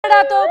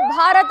కెనడాతో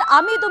భారత్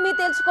అమీతుమీ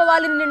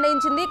తేల్చుకోవాలని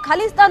నిర్ణయించింది.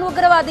 ఖలిస్తాన్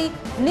ఉగ్రవాది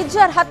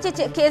నిజ్జర్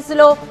హత్య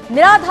కేసులో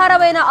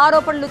నిరాధారమైన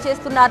ఆరోపణలు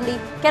చేస్తున్నారని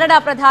కెనడా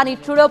ప్రధాని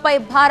ట్రూడోపై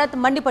భారత్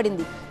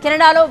మండిపడింది.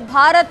 కెనడాలో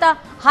భారత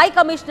హై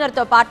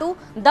కమిషనర్తో పాటు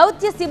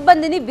దౌత్య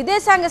సిబ్బందిని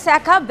విదేశాంగ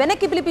శాఖ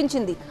వెనక్కి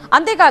పిలిపించింది.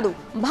 అంతేకాదు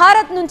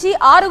భారత్ నుంచి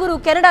 6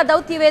 కెనడా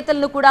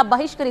దౌత్యవేత్తలను కూడా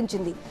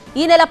బహిష్కరించింది.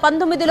 ఈ నెల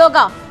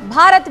 19లోగా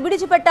భారత్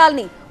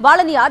విడిచిపెట్టాలని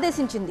వాళ్ళని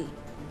ఆదేశించింది.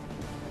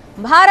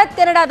 భారత్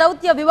కెనడా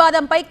దౌత్య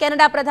వివాదంపై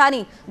కెనడా ప్రధాని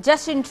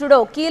జస్టిన్ ట్రూడో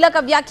కీలక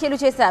వ్యాఖ్యలు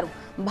చేశారు.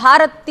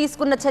 భారత్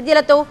తీసుకున్న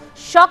చర్యలతో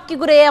షాక్కి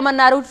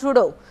గురయ్యామన్నారు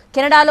ట్రూడో.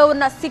 కెనడాలో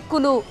ఉన్న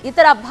సిక్కులు,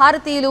 ఇతర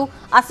భారతీయులు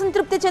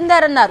అసంతృప్తి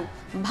చెందారన్నారు.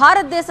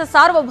 భారతదేశ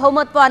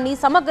సార్వభౌమత్వాన్ని,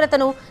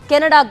 సమగ్రతను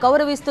కెనడా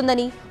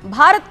గౌరవిస్తుందని,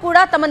 భారత్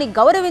కూడా తమని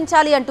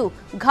గౌరవించాలి అంటూ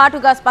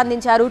ఘాటుగా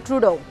స్పందించారు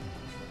Trudeau.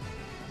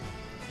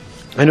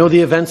 I know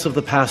the events of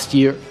the past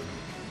year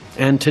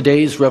and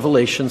today's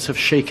revelations have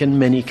shaken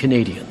many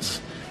Canadians,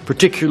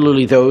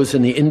 particularly those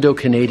in the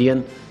Indo-Canadian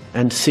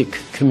and Sikh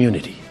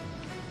community.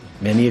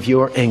 Many of you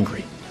are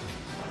angry,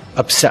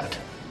 upset,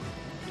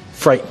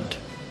 frightened.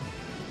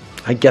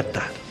 I get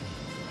that.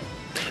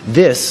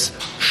 This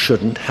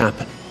shouldn't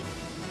happen.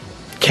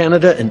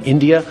 Canada and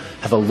India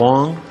have a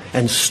long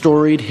and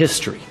storied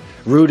history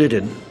rooted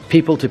in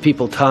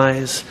people-to-people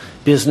ties,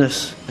 business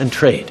and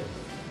trade.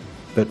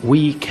 But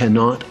we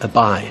cannot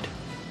abide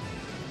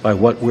by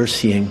what we're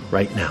seeing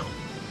right now.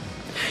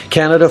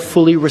 Canada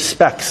fully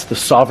respects the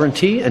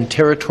sovereignty and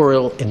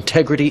territorial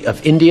integrity of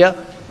India.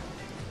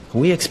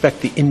 We expect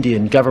the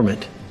Indian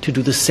government to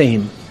do the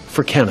same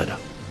for Canada.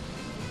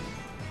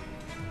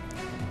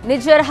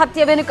 Nijjar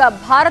హత్య వెనుక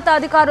భారత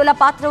అధికారుల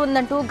పాత్ర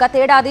ఉందంటూ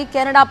గతేడాది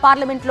Canada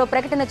పార్లమెంట్లో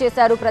ప్రకటన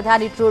చేశారు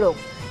ప్రధాని ట్రూడో.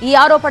 ఈ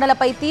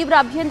ఆరోపణలపై తీవ్ర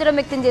అభ్యంతరం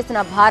వ్యక్తం చేసిన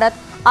భారత్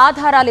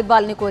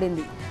ఆధారాలివ్వాలని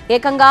కోరింది.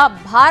 ఏకంగా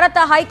భారత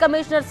హై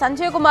కమిషనర్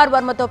సంజయ్ కుమార్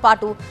వర్మతో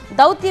పాటు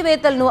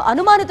దౌత్యవేత్తలను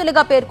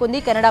అనుమానితులుగా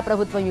పేర్కొంది కెనడా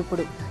ప్రభుత్వం.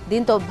 ఇప్పుడు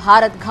దీంతో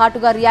భారత్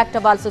ఘాటుగా రియాక్ట్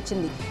అవ్వాల్సి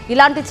వచ్చింది.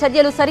 ఇలాంటి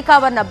చర్యలు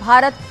సరికావన్న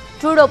భారత్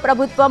ట్రూడో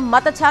ప్రభుత్వం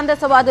మత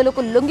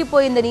ఛాందసవాదులకు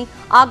లొంగిపోయిందని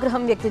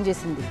ఆగ్రహం వ్యక్తం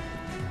చేసింది.